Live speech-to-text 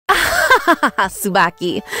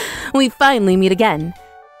Tsubaki, we finally meet again.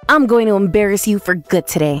 I'm going to embarrass you for good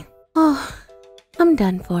today. Oh, I'm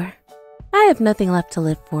done for. I have nothing left to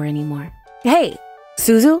live for anymore. Hey,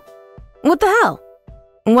 Suzu? What the hell?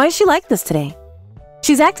 Why is she like this today?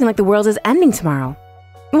 She's acting like the world is ending tomorrow.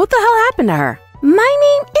 What the hell happened to her? My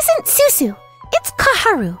name isn't Suzu. It's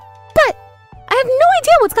Kaharu. But I have no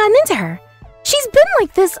idea what's gotten into her. She's been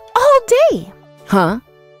like this all day. Huh?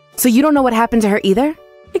 So you don't know what happened to her either?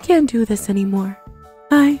 I can't do this anymore.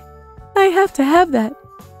 I have to have that,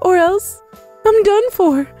 or else I'm done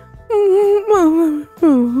for.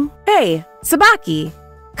 Hey, Tsubaki,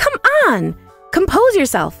 come on, compose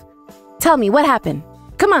yourself. Tell me what happened.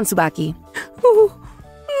 Come on, Tsubaki.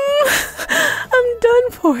 I'm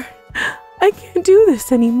done for. I can't do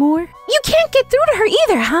this anymore. You can't get through to her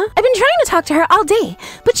either, huh? I've been trying to talk to her all day,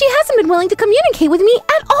 but she hasn't been willing to communicate with me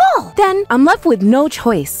at all. Then I'm left with no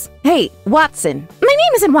choice. Hey, Watson. My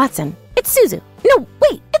name isn't Watson. It's Suzu. No,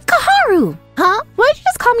 wait, it's Kaharu. Huh? Why'd you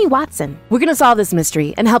just call me Watson? We're gonna solve this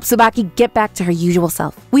mystery and help Tsubaki get back to her usual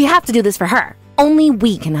self. We have to do this for her. Only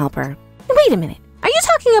we can help her. Wait a minute. Are you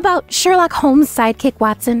talking about Sherlock Holmes' sidekick,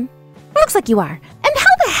 Watson? Looks like you are. And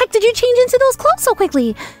how the heck did you change into those clothes so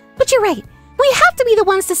quickly? But you're right. We have to be the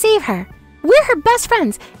ones to save her. We're her best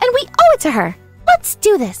friends, and we owe it to her. Let's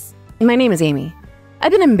do this. My name is Amy.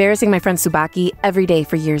 I've been embarrassing my friend Tsubaki every day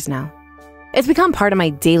for years now. It's become part of my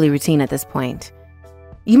daily routine at this point.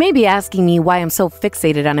 You may be asking me why I'm so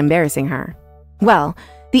fixated on embarrassing her. Well,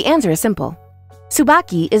 the answer is simple.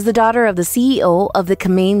 Tsubaki is the daughter of the CEO of the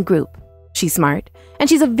Kamane Group. She's smart, and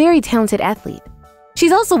she's a very talented athlete.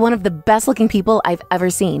 She's also one of the best-looking people I've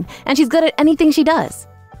ever seen, and she's good at anything she does.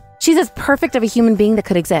 She's as perfect of a human being that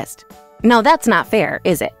could exist. Now, that's not fair,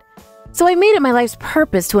 is it? So I made it my life's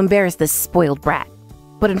purpose to embarrass this spoiled brat.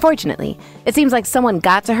 But unfortunately, it seems like someone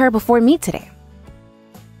got to her before me today.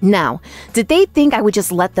 Now, did they think I would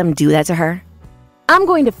just let them do that to her? I'm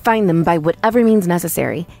going to find them by whatever means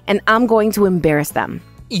necessary, and I'm going to embarrass them.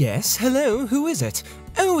 Yes, hello, who is it?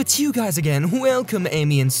 Oh, it's you guys again. Welcome,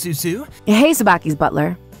 Amy and Suzu. Hey, Tsubaki's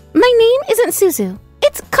butler. My name isn't Suzu.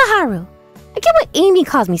 It's Kaharu. I get what Amy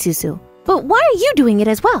calls me Suzu, but why are you doing it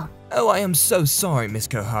as well? Oh, I am so sorry, Miss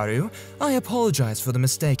Koharu. I apologize for the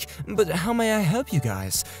mistake, but how may I help you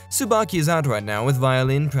guys? Tsubaki is out right now with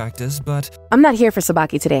violin practice, but… I'm not here for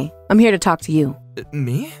Tsubaki today. I'm here to talk to you.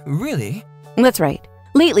 Me? Really? That's right.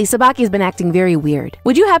 Lately, Tsubaki's been acting very weird.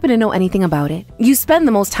 Would you happen to know anything about it? You spend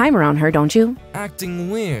the most time around her, don't you? Acting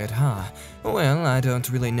weird, huh? Well, I don't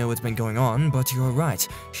really know what's been going on, but you're right.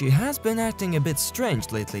 She has been acting a bit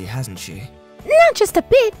strange lately, hasn't she? Not just a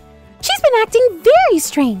bit. She's been acting very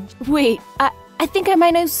strange. Wait, I think I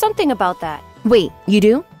might know something about that. Wait, you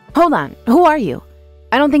do? Hold on, who are you?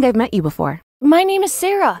 I don't think I've met you before. My name is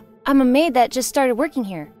Sarah. I'm a maid that just started working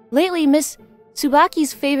here. Lately, Miss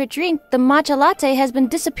Tsubaki's favorite drink, the matcha latte, has been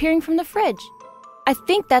disappearing from the fridge. I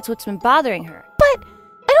think that's what's been bothering her. But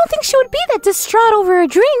I don't think she would be that distraught over a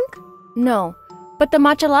drink. No, but the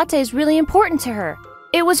matcha latte is really important to her.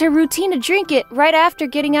 It was her routine to drink it right after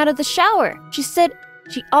getting out of the shower. She said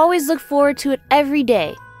she always looked forward to it every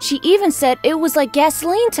day. She even said it was like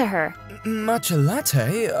gasoline to her. Matcha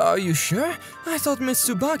latte? Are you sure? I thought Miss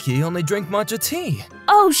Tsubaki only drank matcha tea.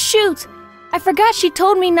 Oh, shoot! I forgot she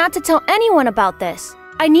told me not to tell anyone about this.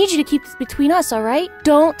 I need you to keep this between us, alright?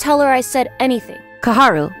 Don't tell her I said anything.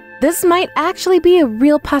 Kaharu, this might actually be a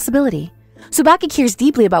real possibility. Tsubaki cares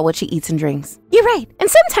deeply about what she eats and drinks. You're right, and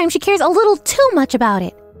sometimes she cares a little too much about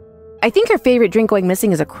it. I think her favorite drink going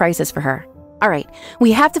missing is a crisis for her. Alright,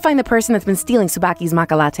 we have to find the person that's been stealing Tsubaki's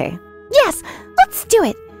matcha latte. Yes, let's do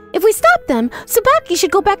it. If we stop them, Tsubaki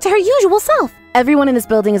should go back to her usual self. Everyone in this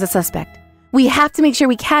building is a suspect. We have to make sure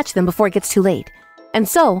we catch them before it gets too late. And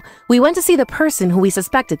so, we went to see the person who we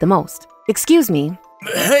suspected the most. Excuse me.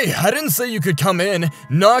 Hey, I didn't say you could come in.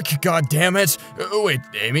 Knock, goddammit. Wait,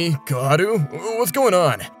 Amy, Koharu, what's going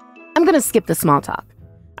on? I'm gonna skip the small talk.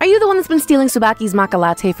 Are you the one that's been stealing Tsubaki's matcha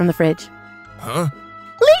latte from the fridge? Huh?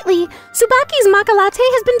 Lately, Tsubaki's matcha latte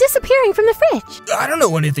has been disappearing from the fridge. I don't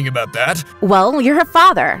know anything about that. Well, you're her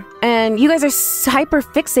father, and you guys are hyper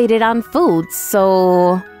fixated on food,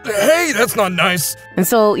 so… Hey, that's not nice. And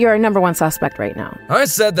so you're our #1 suspect right now. I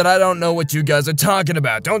said that I don't know what you guys are talking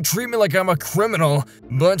about. Don't treat me like I'm a criminal.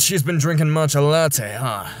 But she's been drinking matcha latte,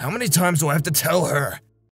 huh? How many times do I have to tell her?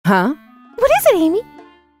 Huh? What is it, Amy?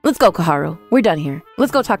 Let's go, Kaharu. We're done here.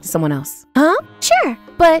 Let's go talk to someone else. Huh? Sure,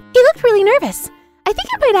 but he looked really nervous. I think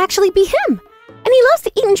it might actually be him. And he loves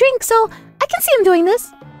to eat and drink, so I can see him doing this.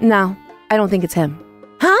 No, I don't think it's him.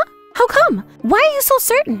 Huh? How come? Why are you so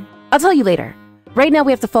certain? I'll tell you later. Right now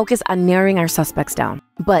we have to focus on narrowing our suspects down.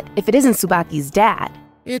 But if it isn't Tsubaki's dad,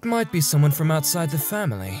 It might be someone from outside the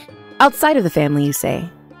family. Outside of the family, you say?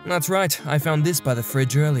 That's right, I found this by the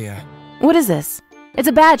fridge earlier. What is this? It's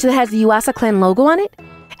a badge that has the Yuasa clan logo on it?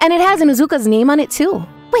 And it has Inuzuka's name on it too.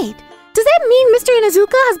 Wait, does that mean Mr.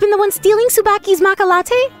 Inuzuka has been the one stealing Tsubaki's matcha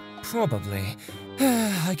latte? Probably.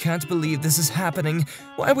 I can't believe this is happening.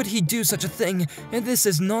 Why would he do such a thing? And this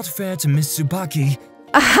is not fair to Miss Tsubaki.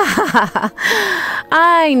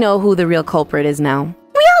 I know who the real culprit is now.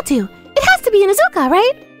 We all do. It has to be Inuzuka,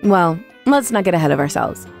 right? Well, let's not get ahead of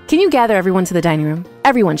ourselves. Can you gather everyone to the dining room?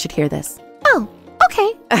 Everyone should hear this. Oh,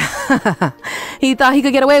 okay. He thought he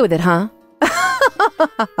could get away with it, huh?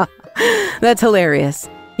 That's hilarious.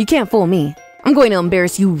 You can't fool me. I'm going to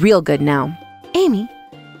embarrass you real good now. Amy,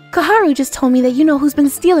 Kaharu just told me that you know who's been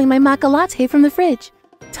stealing my matcha latte from the fridge.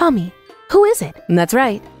 Tell me, who is it? That's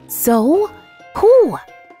right. So? Who?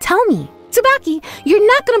 Tell me. Tsubaki, you're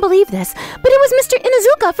not gonna believe this, but it was Mr.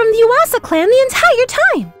 Inuzuka from the Yuasa clan the entire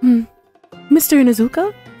time. Mr.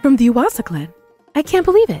 Inuzuka? From the Yuasa clan? I can't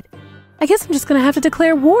believe it. I guess I'm just gonna have to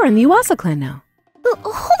declare war on the Yuasa clan now.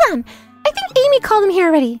 Hold on. I think Amy called him here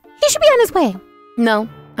already. He should be on his way. No,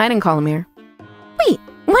 I didn't call him here. Wait,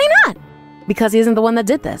 why not? Because he isn't the one that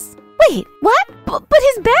did this. Wait, what? But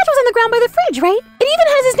his badge was on the ground by the fridge, right? It even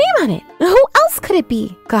has his name on it. Who else could it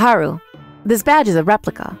be? Kaharu, this badge is a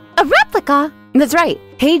replica. A replica? That's right.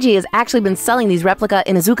 Heiji has actually been selling these replica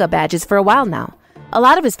Inuzuka badges for a while now. A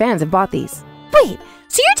lot of his fans have bought these. Wait,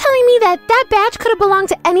 so you're telling me that that badge could have belonged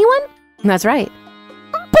to anyone? That's right.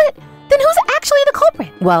 But then who's actually the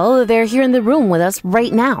culprit? Well, they're here in the room with us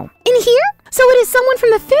right now. In here? So it is someone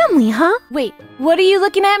from the family, huh? Wait, what are you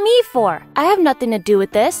looking at me for? I have nothing to do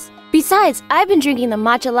with this. Besides, I've been drinking the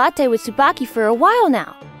matcha latte with Tsubaki for a while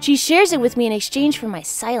now. She shares it with me in exchange for my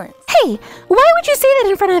silence. Hey, why would you say that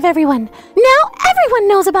in front of everyone? Now everyone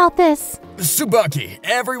knows about this. Tsubaki,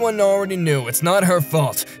 everyone already knew. It's not her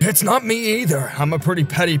fault. It's not me either. I'm a pretty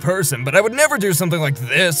petty person, but I would never do something like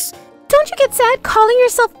this. Don't you get sad calling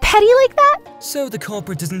yourself petty like that? So the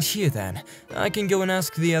culprit isn't here then. I can go and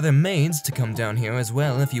ask the other maids to come down here as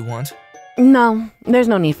well if you want. No, there's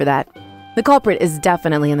no need for that. The culprit is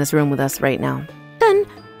definitely in this room with us right now. Then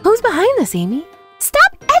who's behind this, Amy?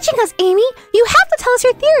 Stop edging us, Amy! You have to tell us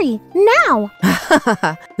your theory, now!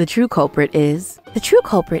 The true culprit is...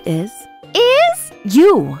 Is?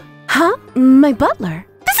 You! Huh? My butler.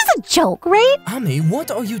 This is a joke, right? Ami,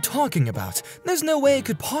 what are you talking about? There's no way it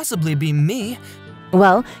could possibly be me.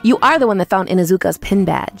 Well, you are the one that found Inuzuka's pin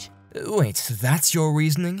badge. Wait, that's your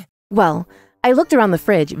reasoning? Well, I looked around the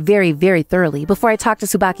fridge very, very thoroughly before I talked to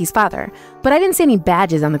Tsubaki's father, but I didn't see any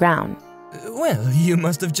badges on the ground. Well, you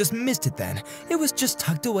must have just missed it then. It was just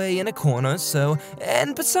tucked away in a corner, so...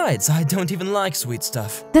 And besides, I don't even like sweet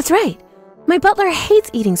stuff. That's right. My butler hates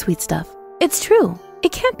eating sweet stuff. It's true.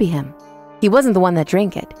 It can't be him. He wasn't the one that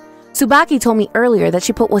drank it. Tsubaki told me earlier that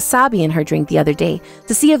she put wasabi in her drink the other day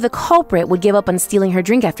to see if the culprit would give up on stealing her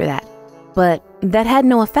drink after that. But that had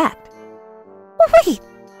no effect. Wait,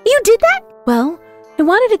 you did that? Well, I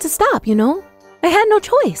wanted it to stop, you know? I had no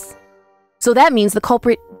choice. So that means the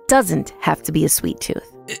culprit doesn't have to be a sweet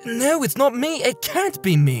tooth. No, it's not me. It can't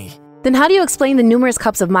be me. Then how do you explain the numerous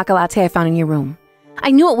cups of matcha latte I found in your room? I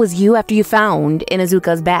knew it was you after you found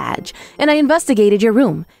Inuzuka's badge, and I investigated your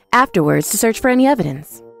room afterwards to search for any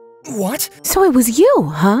evidence. What? So it was you,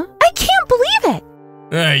 huh? I can't believe it!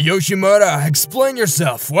 Hey, Yoshimura, explain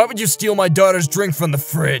yourself. Why would you steal my daughter's drink from the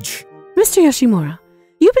fridge? Mr. Yoshimura,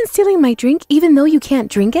 you've been stealing my drink even though you can't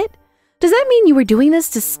drink it? Does that mean you were doing this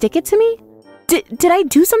to stick it to me? Did I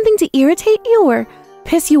do something to irritate you or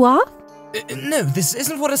piss you off? No, this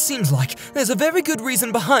isn't what it seems like. There's a very good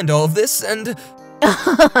reason behind all of this, and...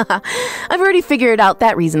 I've already figured out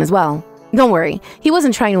that reason as well. Don't worry, he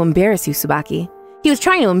wasn't trying to embarrass you, Tsubaki. He was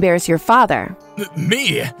trying to embarrass your father.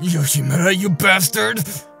 Me? Yoshimura, you bastard!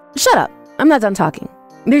 Shut up. I'm not done talking.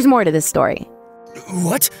 There's more to this story.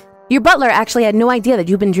 What? Your butler actually had no idea that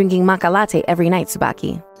you've been drinking matcha latte every night,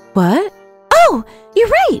 Tsubaki. What? Oh, you're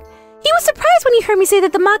right! He was surprised when he heard me say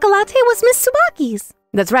that the matcha latte was Miss Tsubaki's.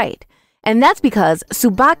 That's right. And that's because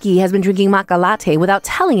Tsubaki has been drinking matcha latte without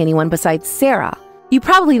telling anyone besides Sarah. You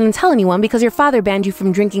probably didn't tell anyone because your father banned you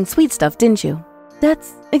from drinking sweet stuff, didn't you?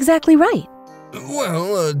 That's exactly right.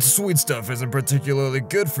 Well, sweet stuff isn't particularly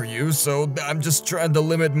good for you, so I'm just trying to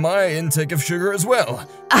limit my intake of sugar as well.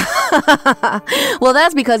 Well,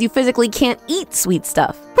 that's because you physically can't eat sweet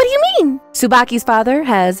stuff. What do you mean? Tsubaki's father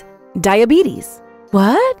has diabetes.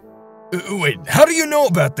 What? Wait, how do you know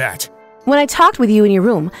about that? When I talked with you in your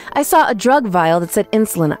room, I saw a drug vial that said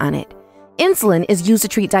insulin on it. Insulin is used to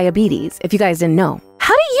treat diabetes, if you guys didn't know.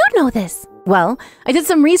 How do you know this? Well, I did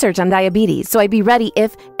some research on diabetes, so I'd be ready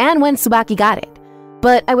if and when Tsubaki got it.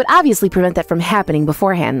 But I would obviously prevent that from happening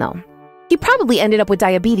beforehand, though. He probably ended up with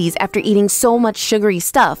diabetes after eating so much sugary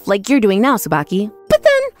stuff like you're doing now, Tsubaki. But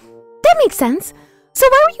then, that makes sense. So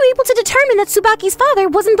why were you able to determine that Tsubaki's father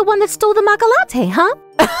wasn't the one that stole the matcha latte,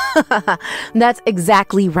 huh? That's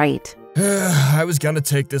exactly right. I was gonna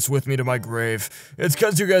take this with me to my grave. It's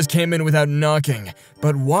cause you guys came in without knocking.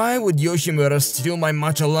 But why would Yoshimura steal my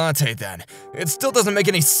matcha latte then? It still doesn't make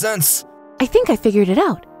any sense. I think I figured it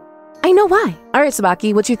out. I know why. Alright,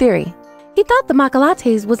 Tsubaki, what's your theory? He thought the matcha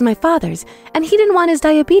latte was my father's, and he didn't want his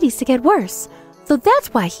diabetes to get worse. So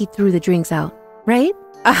that's why he threw the drinks out, right?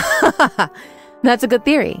 That's a good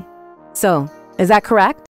theory. So, is that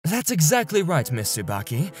correct? That's exactly right, Miss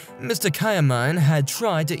Tsubaki. Mr. Kayamine had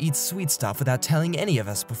tried to eat sweet stuff without telling any of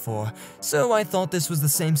us before, so I thought this was the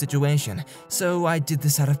same situation. So I did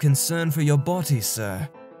this out of concern for your body, sir.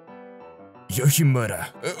 Yoshimura,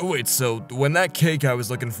 wait, so when that cake I was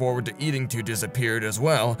looking forward to eating to disappeared as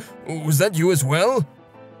well, was that you as well?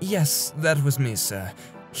 Yes, that was me, sir.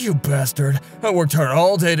 You bastard. I worked hard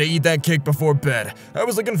all day to eat that cake before bed. I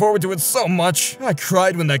was looking forward to it so much. I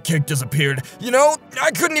cried when that cake disappeared. You know,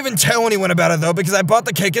 I couldn't even tell anyone about it though because I bought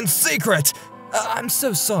the cake in secret. I'm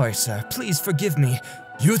so sorry, sir. Please forgive me.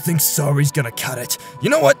 You think sorry's gonna cut it? You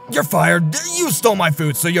know what? You're fired. You stole my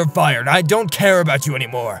food, so you're fired. I don't care about you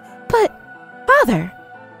anymore. But, Father,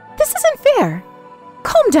 this isn't fair.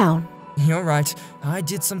 Calm down. You're right. I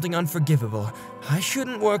did something unforgivable. I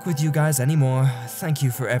shouldn't work with you guys anymore. Thank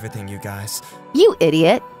you for everything, you guys. You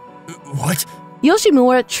idiot. What?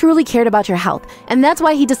 Yoshimura truly cared about your health, and that's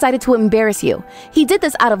why he decided to embarrass you. He did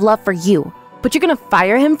this out of love for you. But you're gonna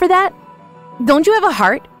fire him for that? Don't you have a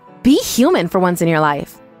heart? Be human for once in your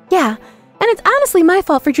life. Yeah, and it's honestly my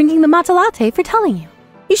fault for drinking the matcha latte for telling you.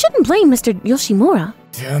 You shouldn't blame Mr. Yoshimura.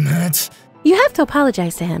 Damn it. You have to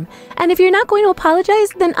apologize to him, and if you're not going to apologize,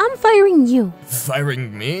 then I'm firing you.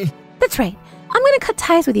 Firing me? That's right. I'm gonna cut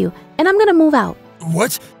ties with you, and I'm gonna move out.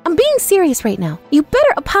 What? I'm being serious right now. You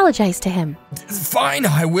better apologize to him. Fine,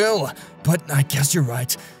 I will. But I guess you're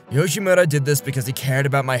right. Yoshimura did this because he cared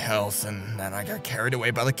about my health, and then I got carried away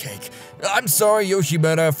by the cake. I'm sorry,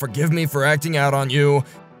 Yoshimura. Forgive me for acting out on you.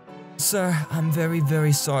 Sir, I'm very,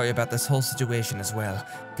 very sorry about this whole situation as well.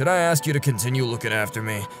 Could I ask you to continue looking after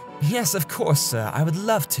me? Yes, of course, sir. I would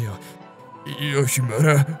love to.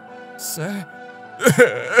 Yoshimura? Sir?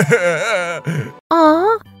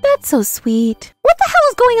 Aw, that's so sweet. What the hell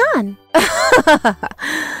is going on?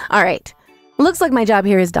 Alright, looks like my job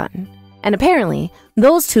here is done. And apparently,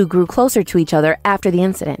 those two grew closer to each other after the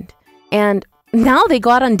incident. And now they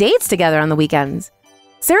go out on dates together on the weekends.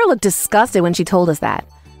 Sarah looked disgusted when she told us that.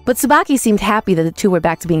 But Tsubaki seemed happy that the two were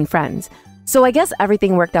back to being friends. So I guess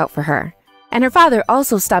everything worked out for her. And her father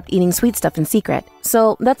also stopped eating sweet stuff in secret,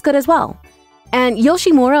 so that's good as well. And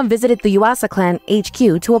Yoshimura visited the Yuasa clan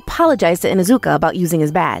HQ to apologize to Inuzuka about using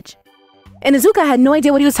his badge. Inuzuka had no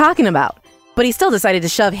idea what he was talking about, but he still decided to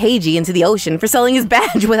shove Heiji into the ocean for selling his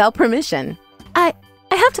badge without permission. I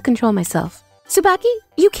have to control myself. Tsubaki,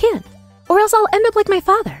 you can't, or else I'll end up like my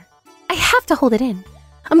father. I have to hold it in.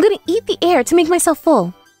 I'm gonna eat the air to make myself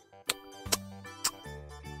full.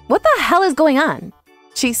 What the hell is going on?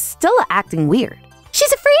 She's still acting weird.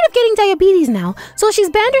 She's afraid of getting diabetes now, so she's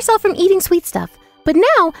banned herself from eating sweet stuff. But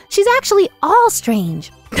now, she's actually all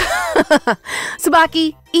strange.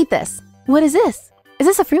 Tsubaki, eat this. What is this? Is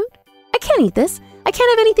this a fruit? I can't eat this. I can't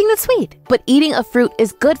have anything that's sweet. But eating a fruit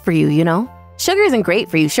is good for you, you know? Sugar isn't great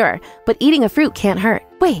for you, sure, but eating a fruit can't hurt.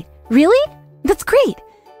 Wait, really? That's great.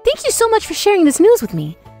 Thank you so much for sharing this news with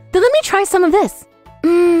me. Then let me try some of this.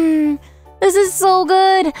 This is so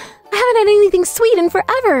good. I haven't had anything sweet in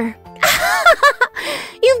forever.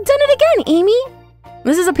 You've done it again, Amy.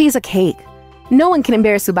 This is a piece of cake. No one can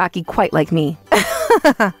embarrass Tsubaki quite like me.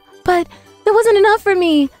 But that wasn't enough for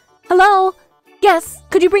me. Hello? Yes,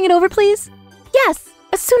 could you bring it over, please? Yes,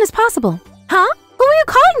 as soon as possible. Huh? Who were you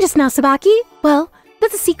calling just now, Tsubaki? Well,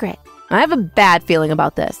 that's a secret. I have a bad feeling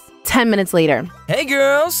about this. 10 minutes later. Hey,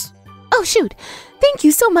 girls! Oh, shoot. Thank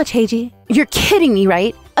you so much, Heiji. You're kidding me,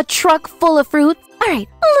 right? A truck full of fruit? All right,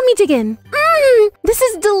 let me dig in. This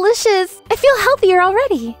is delicious. I feel healthier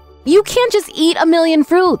already. You can't just eat a million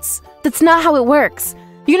fruits. That's not how it works.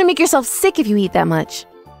 You're gonna make yourself sick if you eat that much.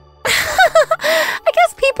 I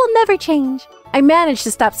guess people never change. I managed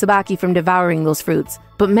to stop Tsubaki from devouring those fruits,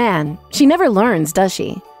 but man, she never learns, does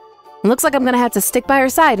she? Looks like I'm gonna have to stick by her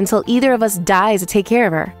side until either of us dies to take care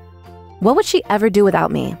of her. What would she ever do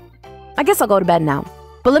without me? I guess I'll go to bed now,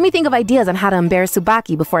 but let me think of ideas on how to embarrass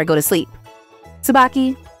Tsubaki before I go to sleep.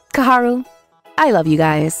 Tsubaki, Kaharu, I love you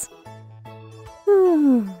guys.